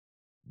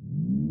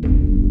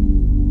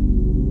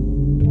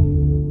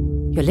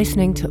You're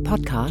listening to a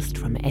podcast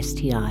from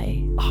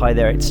STI. Hi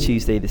there, it's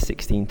Tuesday the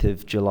 16th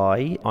of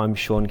July. I'm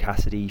Sean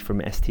Cassidy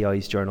from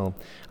STI's Journal,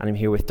 and I'm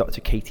here with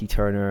Dr. Katie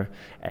Turner,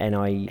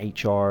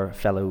 NIHR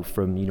Fellow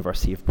from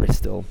University of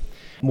Bristol.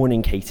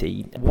 Morning,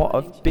 Katie. What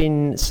have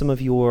been some of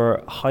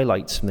your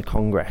highlights from the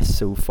Congress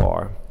so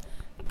far?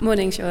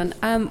 Morning, Sean.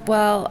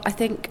 Well, I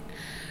think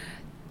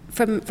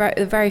from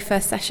the very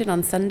first session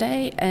on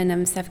Sunday in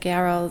Sevgi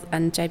Erol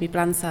and Jamie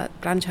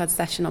Blanchard's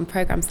session on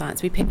programme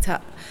science, we picked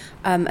up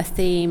a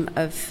theme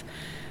of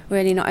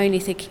really not only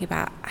thinking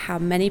about how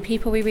many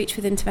people we reach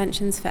with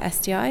interventions for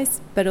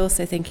STIs, but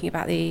also thinking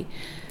about the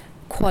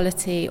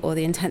quality or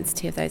the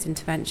intensity of those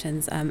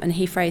interventions. And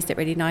he phrased it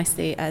really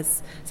nicely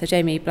so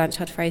Jamie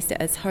Blanchard phrased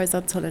it as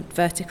horizontal and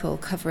vertical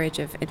coverage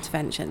of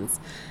interventions.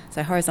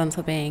 So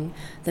horizontal being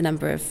the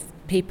number of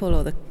people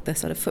or the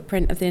sort of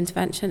footprint of the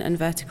intervention, and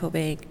vertical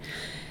being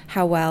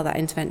how well that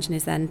intervention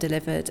is then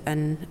delivered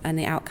and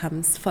the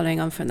outcomes following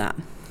on from that.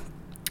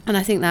 And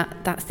I think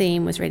that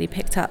theme was really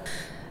picked up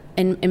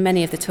in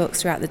many of the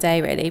talks throughout the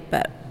day, really,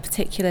 but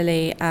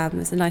particularly there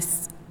was a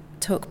nice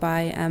talk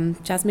by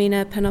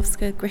Jasmina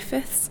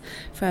Panofska-Griffiths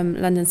from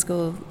London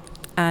School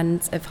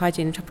of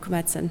Hygiene and Tropical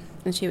Medicine,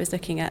 and she was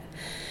looking at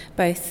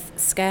both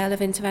scale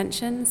of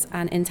interventions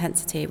and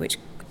intensity, which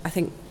I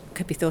think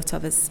could be thought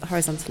of as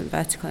horizontal and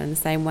vertical in the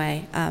same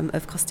way,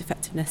 of cost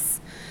effectiveness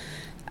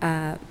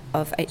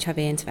of HIV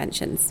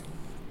interventions.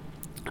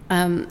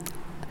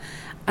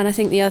 And I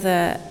think the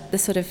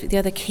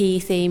other key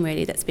theme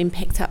really that's been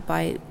picked up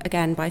by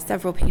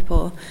several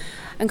people,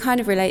 and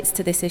kind of relates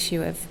to this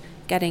issue of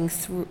getting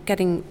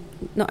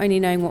not only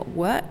knowing what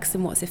works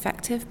and what's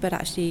effective, but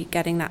actually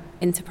getting that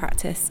into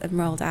practice and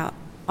rolled out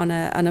on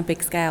a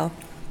big scale,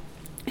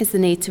 is the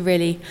need to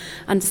really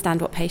understand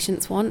what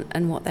patients want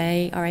and what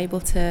they are able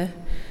to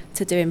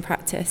do in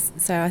practice.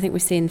 So I think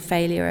we've seen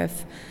failure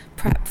of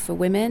PrEP for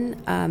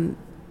women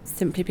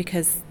simply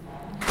because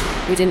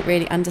we didn't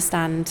really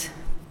understand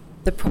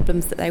the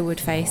problems that they would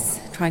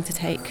face trying to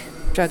take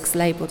drugs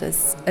labelled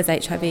as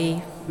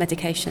HIV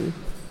medication.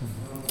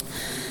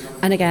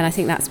 And again, I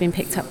think that's been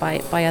picked up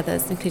by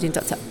others, including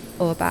Dr.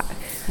 Orbach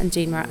and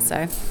Jean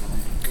Marazzo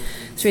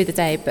through the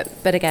day.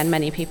 But again,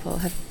 many people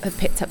have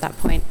picked up that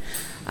point.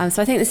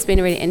 So I think this has been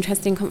a really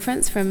interesting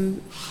conference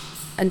and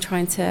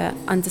trying to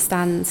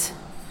understand,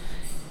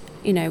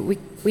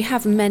 we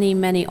have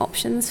many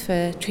options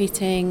for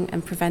treating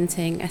and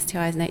preventing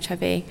STIs and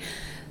HIV,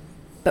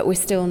 but we're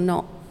still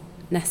not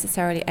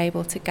necessarily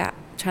able to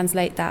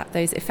translate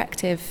those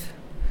effective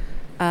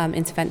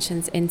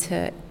interventions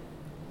into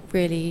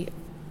really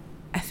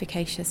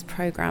efficacious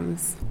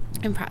programs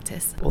in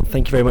practice. Well,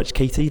 thank you very much,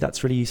 Katie.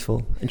 That's really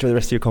useful. Enjoy the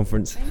rest of your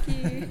conference.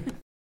 Thank you.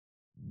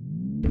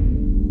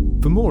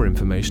 For more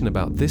information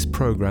about this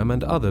programme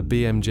and other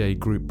BMJ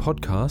Group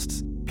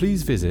podcasts,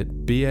 please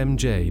visit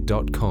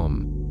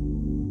bmj.com.